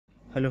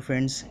Hello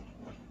friends,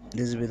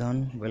 this is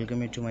Vidhan.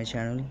 Welcome you to my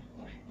channel.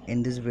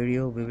 In this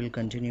video, we will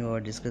continue our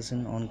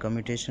discussion on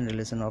commutation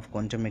relation of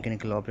quantum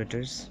mechanical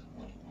operators.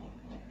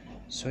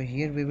 So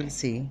here we will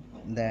see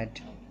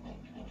that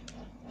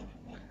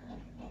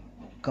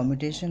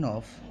commutation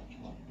of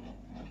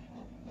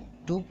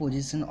two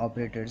position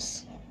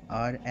operators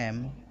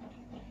Rm,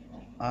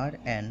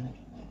 Rn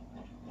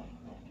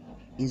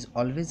is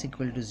always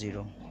equal to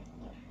 0.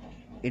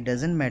 It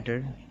doesn't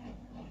matter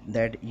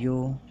that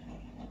you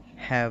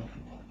have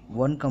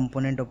one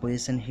component of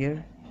position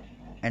here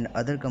and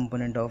other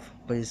component of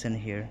position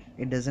here.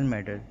 It doesn't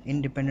matter.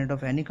 Independent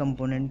of any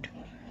component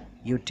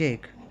you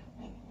take,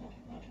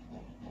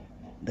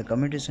 the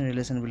commutation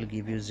relation will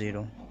give you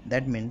 0.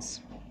 That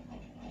means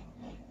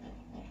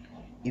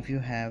if you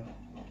have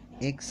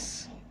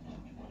x,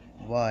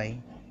 y,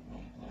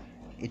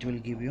 it will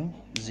give you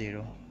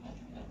 0.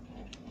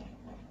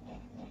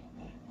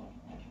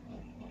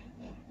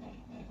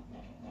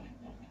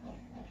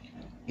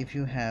 If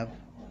you have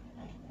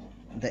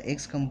the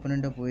x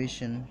component of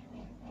position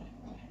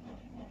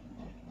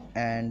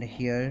and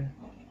here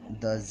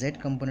the z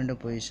component of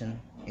position,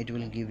 it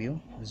will give you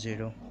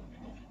 0.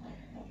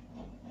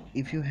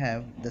 If you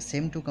have the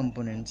same two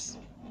components,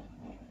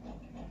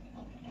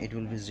 it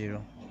will be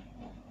 0.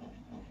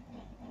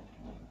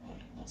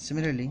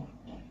 Similarly,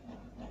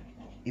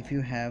 if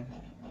you have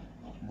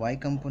y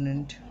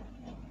component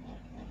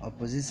of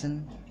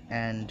position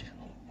and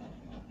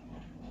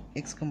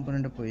x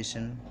component of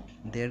position,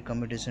 their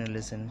commutation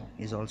relation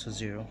is also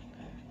 0.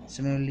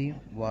 Similarly,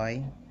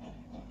 y,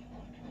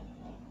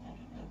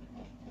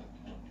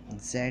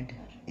 z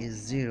is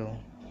 0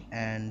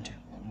 and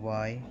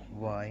y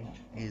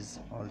is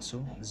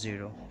also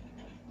 0.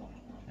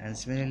 And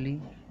similarly,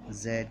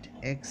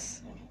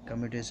 zx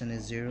commutation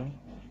is 0,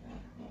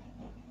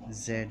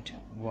 zy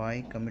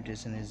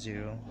commutation is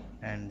 0,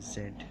 and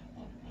z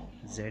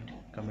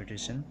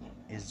commutation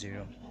is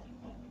 0.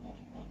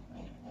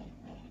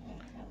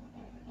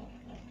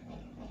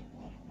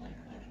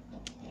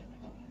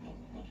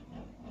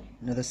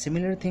 Now the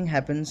similar thing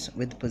happens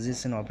with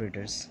position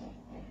operators.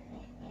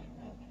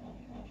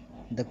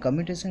 The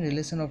commutation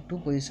relation of two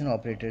position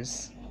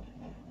operators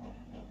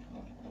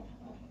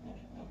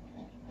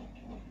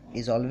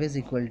is always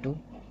equal to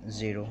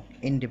 0,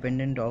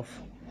 independent of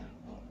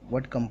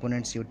what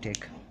components you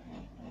take.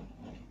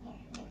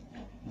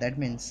 That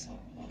means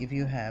if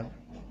you have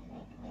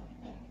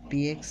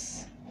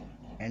px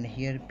and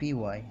here py,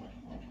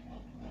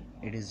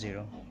 it is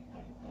 0.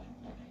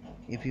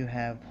 If you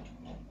have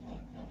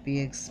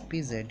px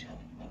pz,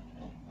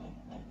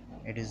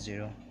 it is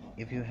 0.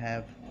 If you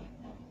have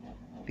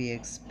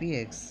px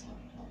px,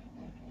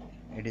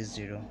 it is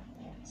 0.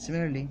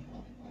 Similarly,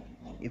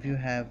 if you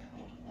have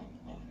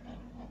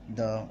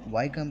the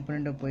y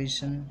component of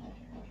position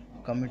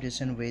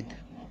commutation with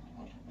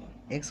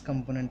x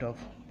component of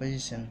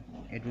position,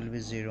 it will be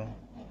 0.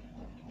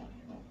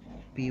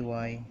 Py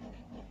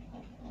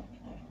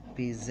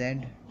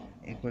pz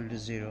equal to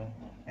 0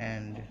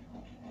 and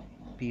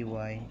py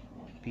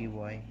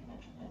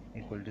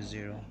equal to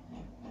 0.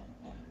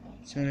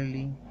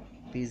 Similarly,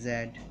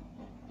 pz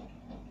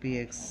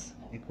px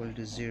equal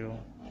to 0,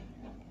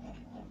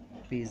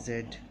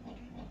 pz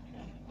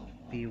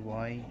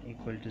py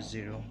equal to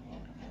 0,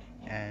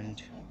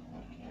 and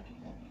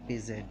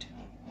pz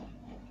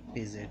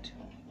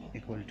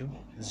equal to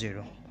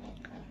 0.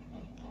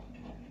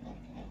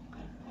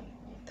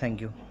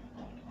 Thank you.